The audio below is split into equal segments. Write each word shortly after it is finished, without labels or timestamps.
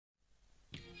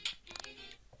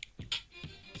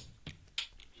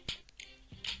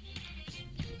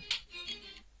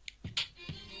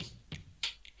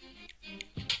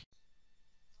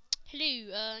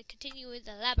continue with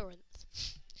the Labyrinth.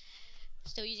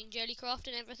 Still using Jellycraft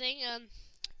and everything.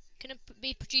 Gonna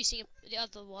be producing the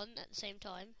other one at the same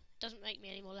time. Doesn't make me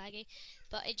any more laggy,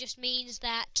 but it just means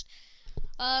that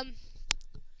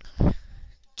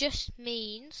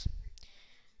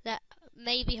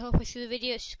maybe halfway through the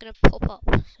video it's just gonna pop up.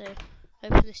 So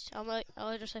open this.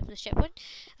 I'll just open this checkpoint.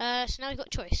 So now we've got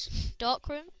choice: dark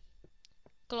room,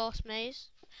 glass maze,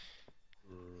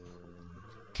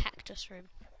 cactus room.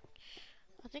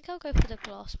 I think I'll go for the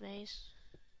glass maze.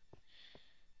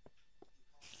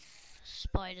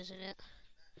 Spiders in it.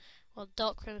 Well,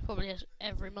 dark room probably has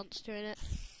every monster in it.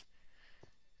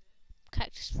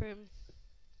 Cactus room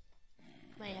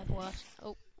may have worse.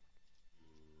 Oh.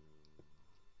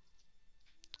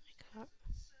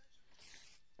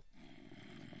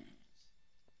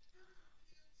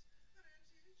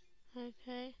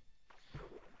 Okay.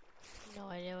 No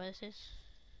idea what this is.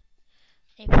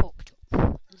 A pork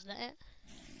chop. Is that it?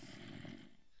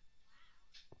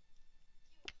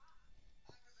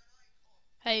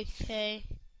 Okay.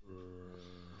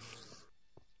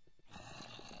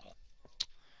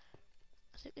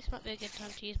 I think this might be a good time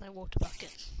to use my water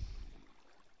bucket.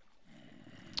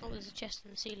 Oh, there's a chest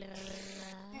in the ceiling over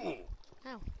there.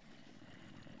 Ow.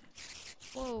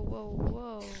 Whoa, whoa,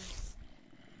 whoa.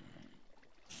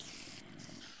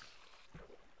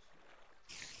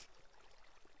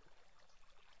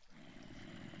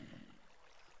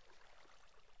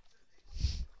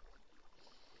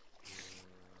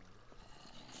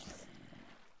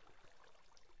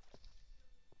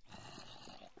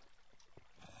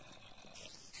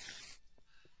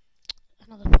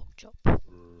 Another pork chop.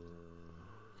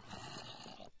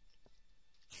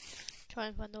 Try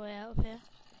and find the way out of here.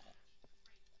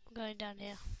 I'm going down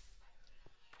here.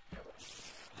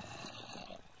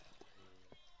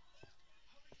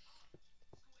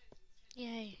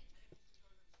 Yay.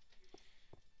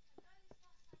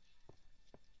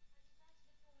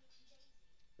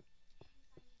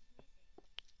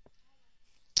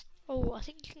 Oh, I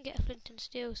think you can get a flint and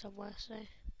steel somewhere, so I'm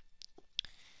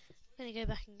gonna go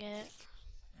back and get it.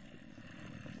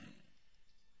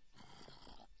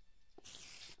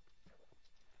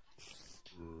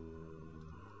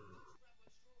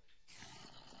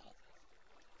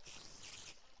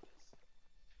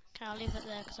 Okay, I'll leave it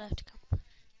there because I have to come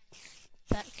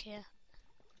back here.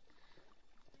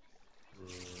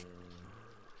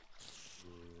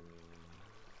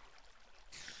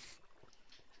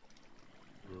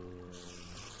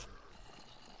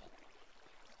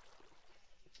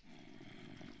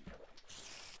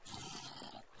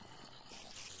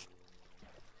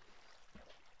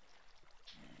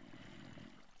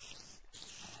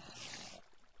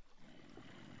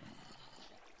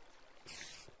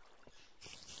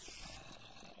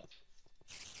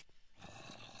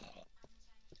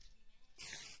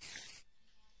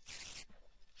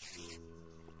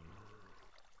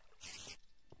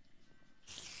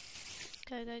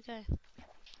 Go, go, go.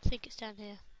 I think it's down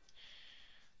here.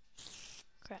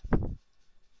 Crap.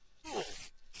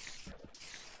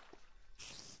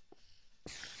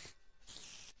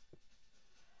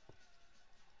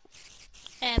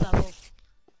 Air bubble.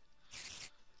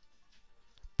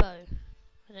 Bow.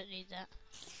 I don't need that.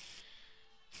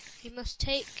 You must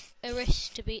take a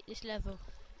risk to beat this level.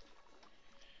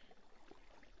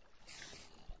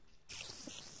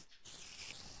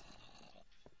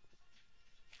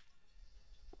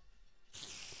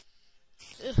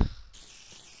 Ugh.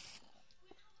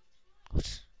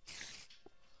 What?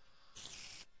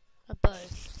 A bow.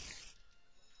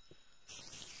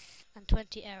 And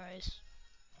 20 arrows.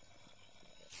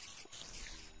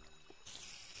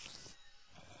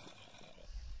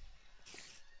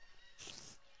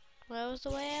 Where was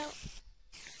the way out?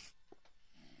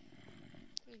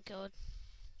 Oh God.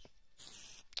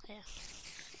 Yeah.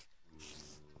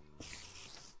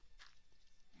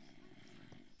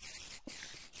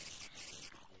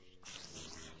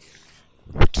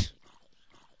 What?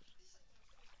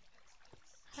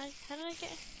 How did I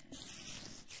get?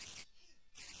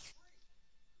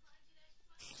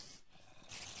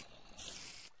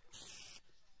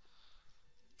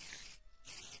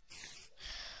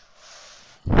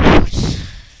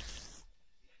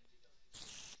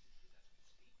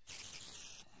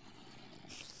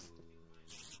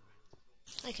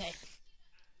 Okay.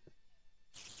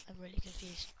 I'm really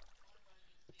confused.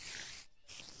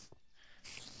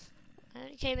 I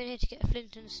only came in here to get a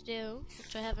flint and steel,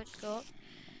 which I haven't got.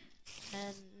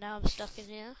 And now I'm stuck in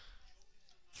here.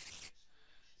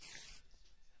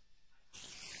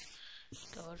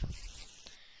 God.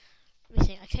 Let me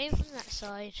think, I came from that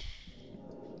side.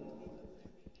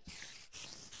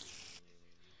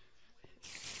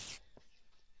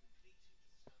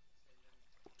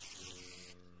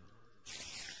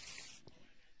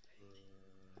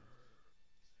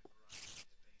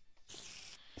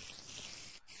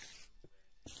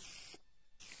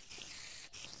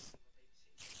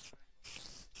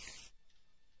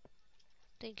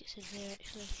 think it's in here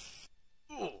actually.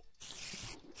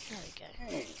 There we go.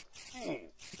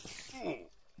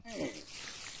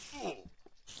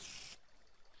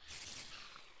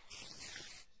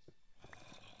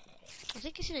 I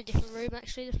think it's in a different room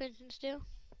actually, the flint and steel.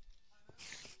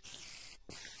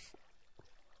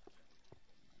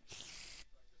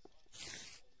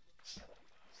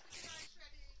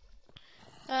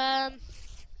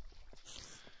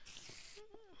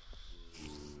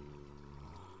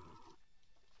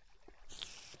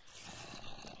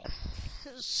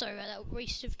 Sorry about that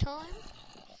waste of time.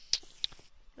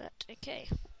 But okay.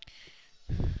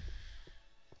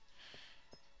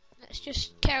 Let's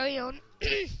just carry on.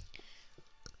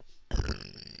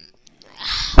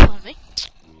 Pardon me.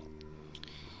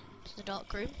 To the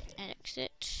dark room and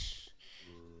exit.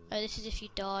 Oh, this is if you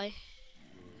die.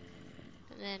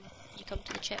 And then you come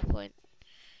to the checkpoint.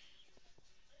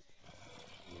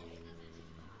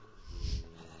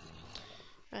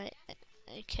 Right,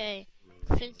 okay.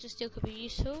 Flint and steel could be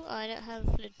useful. I don't have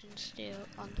flint and steel,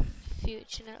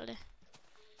 unfortunately.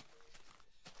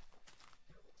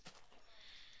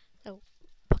 Oh,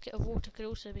 bucket of water could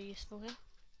also be useful here.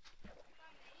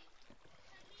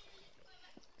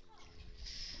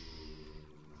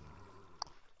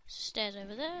 Stairs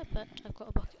over there, but I've got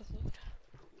a bucket of water.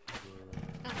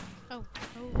 Oh.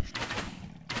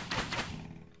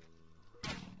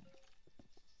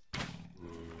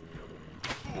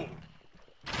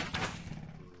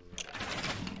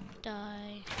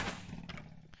 Die.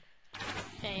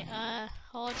 Okay,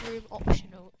 hard room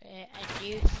optional. And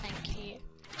you, thank you.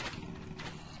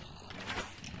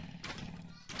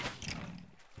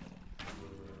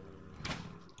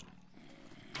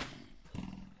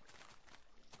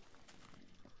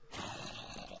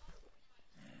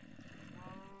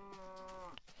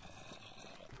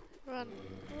 Run.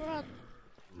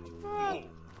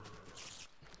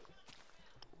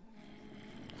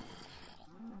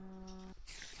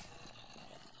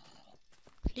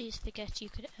 Please forget you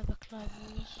could ever climb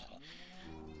walls.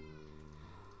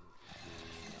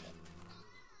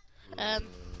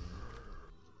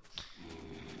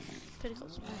 Could have got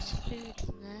some nice food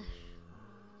from there.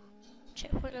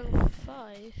 Checkpoint level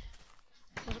 5.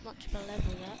 Wasn't much of a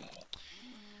level that.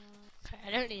 Okay,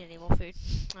 I don't need any more food.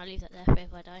 I'll leave that there for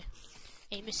if I die.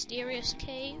 A mysterious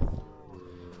cave.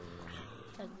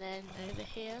 And then over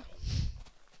here.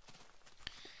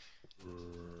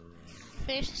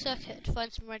 Finish the circuit to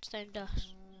find some redstone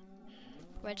dust.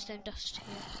 Redstone dust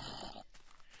here.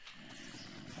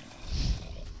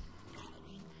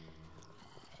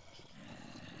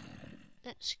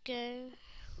 Let's go.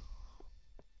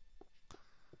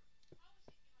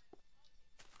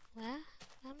 Where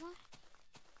am I?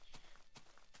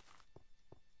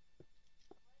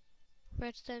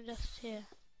 Redstone dust here.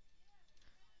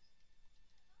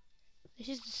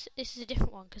 This is a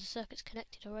different one because the circuit's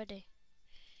connected already.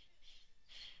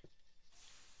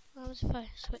 What happens if I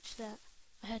switch that?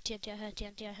 I heard TNT, I heard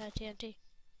TNT, I heard TNT.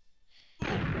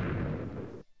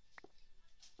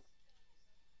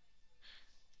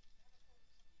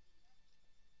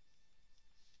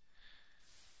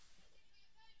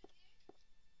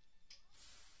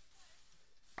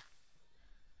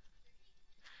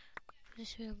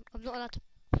 I'm not allowed to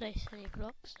place any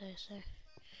blocks though, so.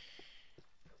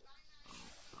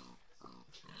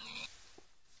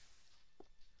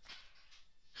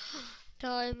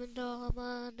 Diamond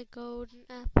armor and a golden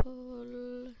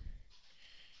apple.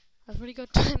 I've already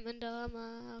got diamond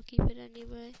armor, I'll keep it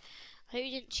anyway. I hope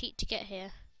you didn't cheat to get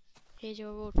here. Here's your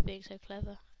reward for being so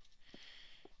clever.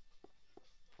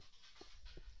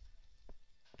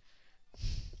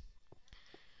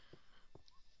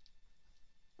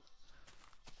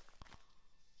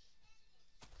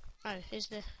 Oh, here's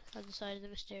the other side of the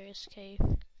mysterious cave.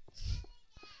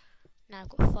 Now I've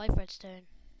got 5 redstone.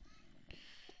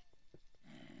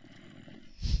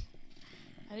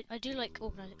 I do like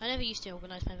organise. I never used to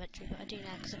organise my inventory, but I do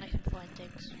now because then I can find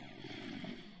things.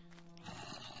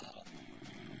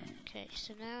 Okay,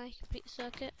 so now I complete the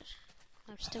circuit.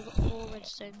 I've still got 4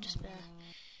 redstone to spare.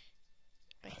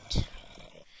 Right.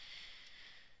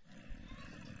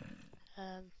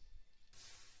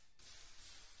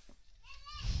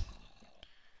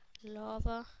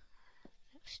 Lava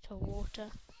next to water.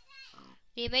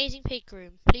 The amazing pig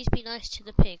room. Please be nice to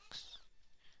the pigs.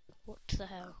 What the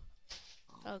hell?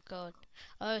 Oh god.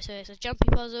 Oh, so it's a jumpy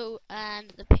puzzle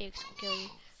and the pigs can kill you.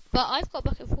 But I've got a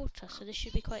bucket of water, so this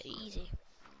should be quite easy.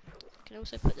 I can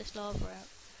also put this lava out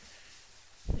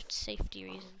for safety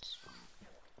reasons.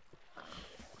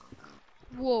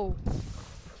 Whoa.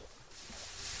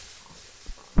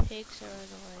 Pigs are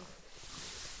annoying.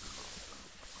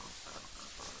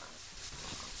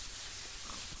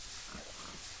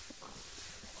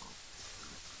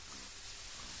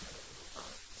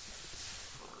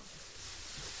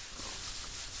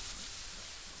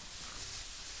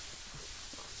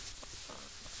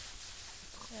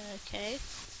 Okay.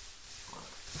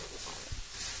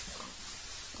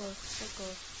 Good, oh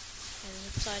good. And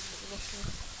there's a side at the bottom.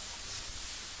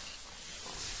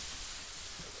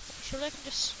 Surely I can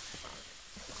just...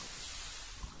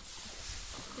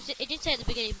 It did say at the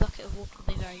beginning bucket of water would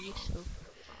be very useful.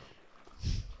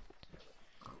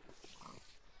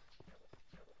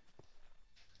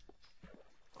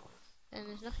 And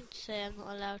there's nothing to say I'm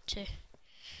not allowed to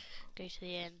go to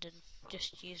the end and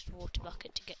just use the water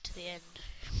bucket to get to the end.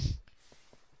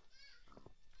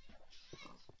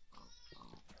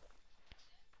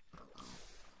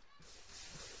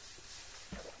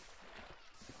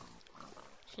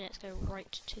 So let's go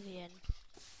right to the end.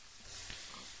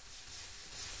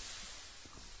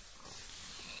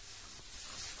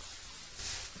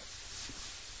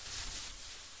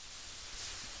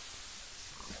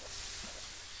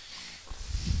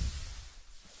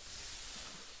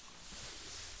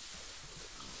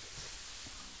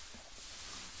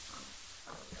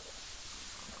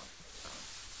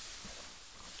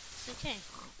 Okay.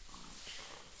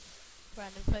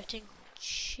 Random floating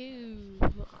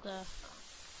tube. What the?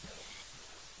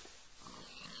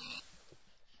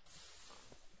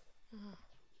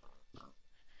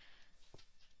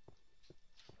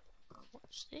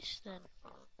 What's this then?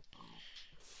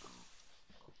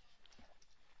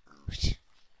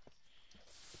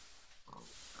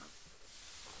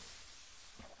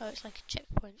 Oh, it's like a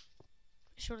checkpoint.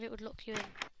 Surely it would lock you in.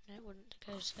 No, it wouldn't.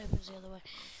 It opens the other way.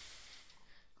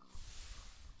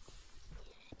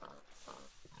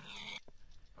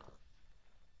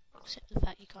 Except the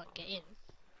fact you can't get in,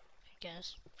 I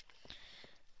guess.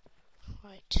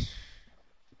 Right.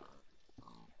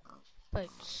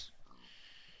 Boats.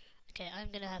 Okay,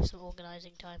 I'm gonna have some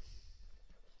organising time.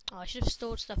 Oh, I should have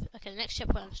stored stuff. Okay, the next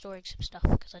checkpoint I'm storing some stuff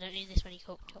because I don't need this many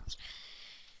cork tops.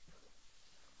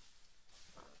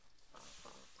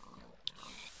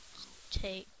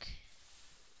 Take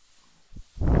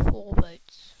 4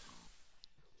 boats.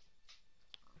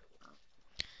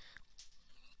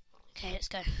 Okay, let's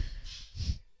go.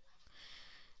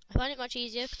 I find it much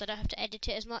easier because I don't have to edit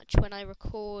it as much when I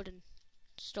record and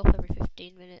stop every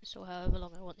 15 minutes or however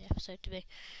long I want the episode to be.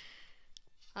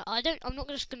 I'm not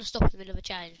just going to stop in the middle of a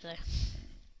challenge though.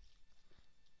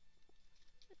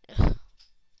 Ugh.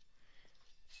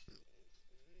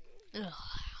 Ugh.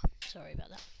 Sorry about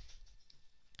that.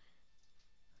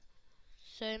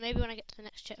 So maybe when I get to the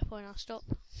next checkpoint I'll stop.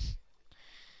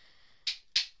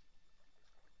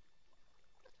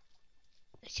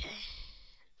 Okay.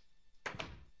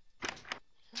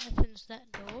 That opens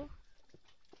that door.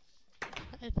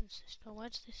 That opens this door. Where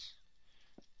does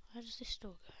this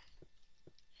door go?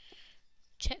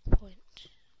 Checkpoint.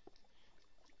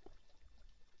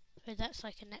 Oh, that's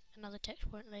like another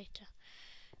checkpoint later.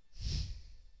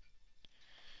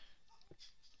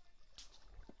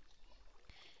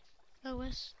 Oh,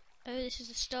 this is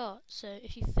the start. So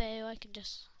if you fail, I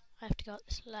have to go up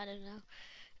this ladder now.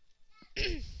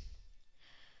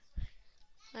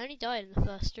 I only died in the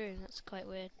first room. That's quite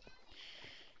weird.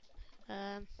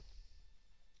 Right.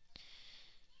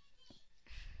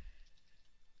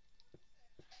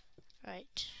 I'm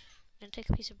gonna take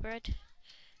a piece of bread.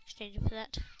 Exchange it for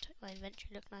that. To make my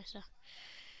inventory look nicer.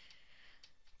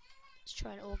 Let's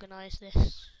try and organise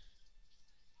this.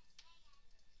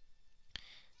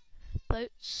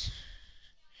 Boats,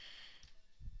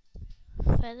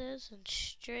 feathers and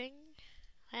string.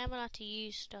 I am allowed to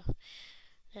use stuff. I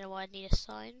don't know why I'd need a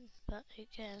sign, but who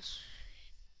cares?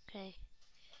 Okay.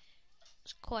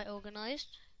 It's quite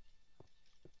organised.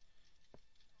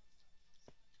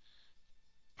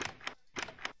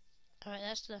 Alright,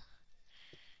 that's the...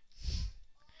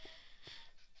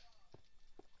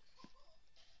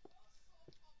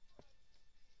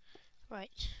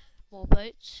 Right, more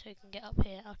boats so you can get up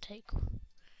here. I'll take...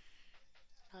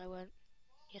 No, I won't.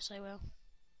 Yes, I will.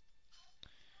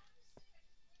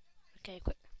 Okay,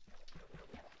 quick.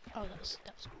 Oh, that's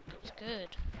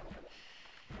good.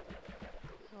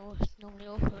 Oh, it's normally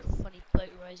awful at funny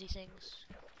boat rosy things.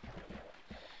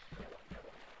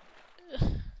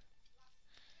 Ugh.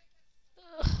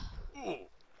 Ugh.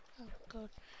 Oh god.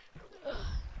 Ugh.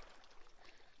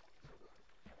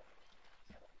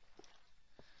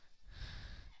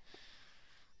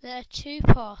 There are 2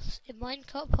 paths, a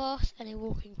minecart path and a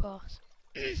walking path.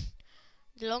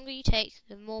 The longer you take,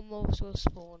 the more mobs will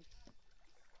spawn.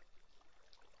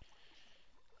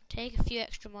 Take a few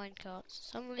extra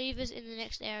minecarts. Some levers in the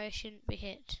next area shouldn't be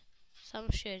hit.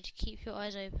 Some should. Keep your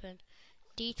eyes open.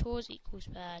 Detours equals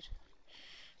bad.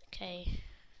 Okay.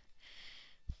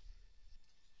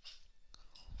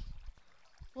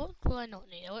 What will I not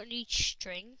need? I won't need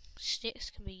string.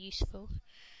 Sticks can be useful.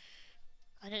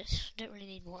 I don't really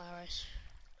need more arrows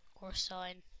or a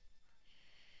sign.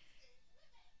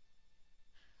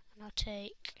 And I'll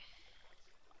take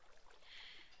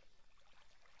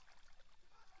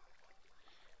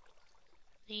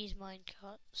these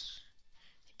minecarts.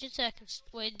 It did say I can.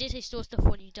 Well, it did say store stuff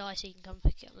when you die, so you can come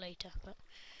pick it up later. But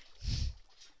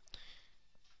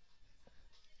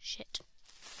shit.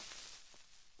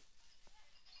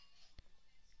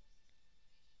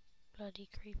 Bloody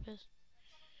creepers.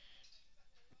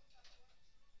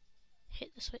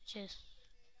 Hit the switches.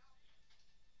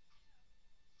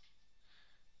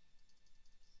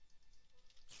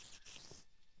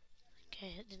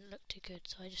 Okay, it didn't look too good,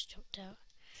 so I just jumped out.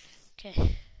 Okay.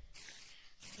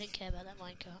 I didn't care about that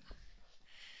minecart.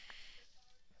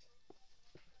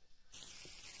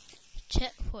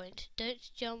 Checkpoint.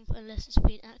 Don't jump unless it's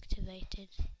been activated.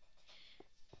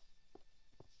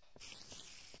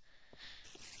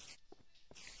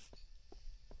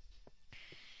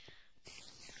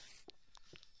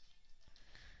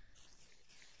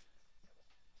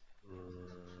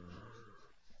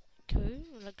 Cool.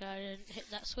 Look, I didn't hit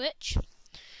that switch.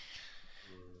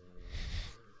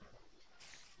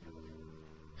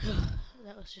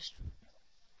 That was just...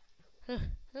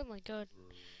 oh my god.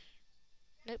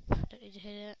 Nope, don't need to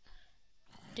hit it.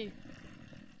 Do.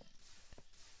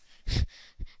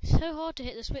 It's so hard to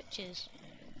hit the switches.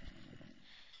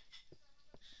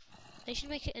 They should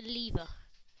make it a lever.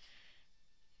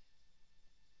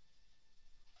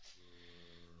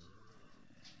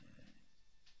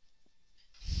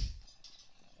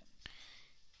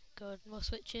 God, more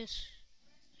switches.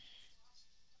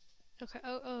 Okay,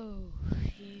 oh,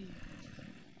 phew.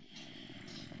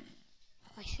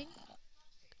 I think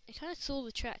I kind of saw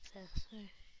the track there, so.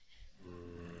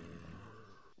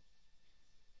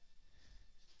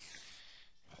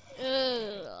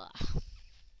 Oh,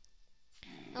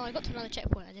 I got to another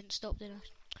checkpoint. I didn't stop, did I?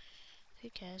 Who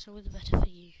cares? All the better for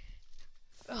you.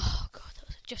 Oh god, that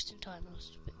was just in time. I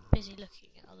was a bit busy looking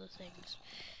at other things.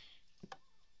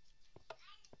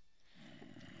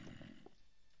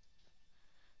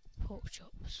 Pork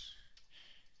chops.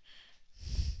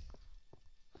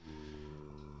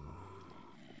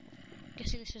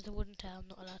 Guessing this is the wooden tower I'm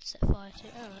not allowed to set fire to.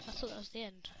 Oh, I thought that was the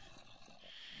end.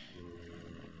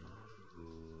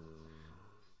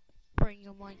 Bring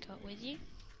your minecart with you.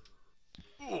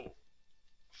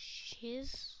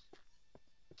 Shiz.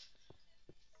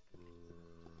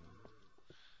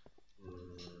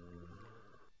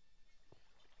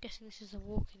 Guessing this is the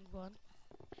walking one.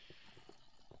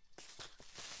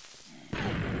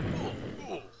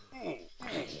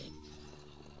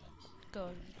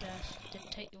 God,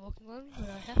 didn't take the walking one, but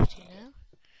I have to now.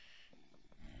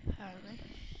 Apparently.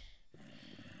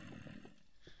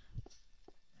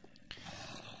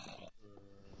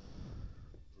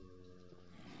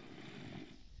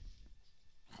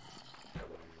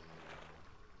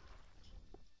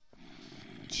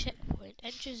 Checkpoint.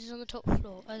 Entrance is on the top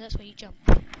floor. Oh, that's where you jump.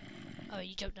 Oh,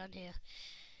 you jump down here.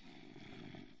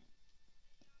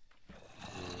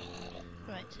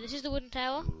 Right, so this is the wooden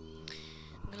tower.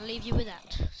 I'm going to leave you with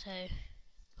that. So,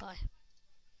 bye.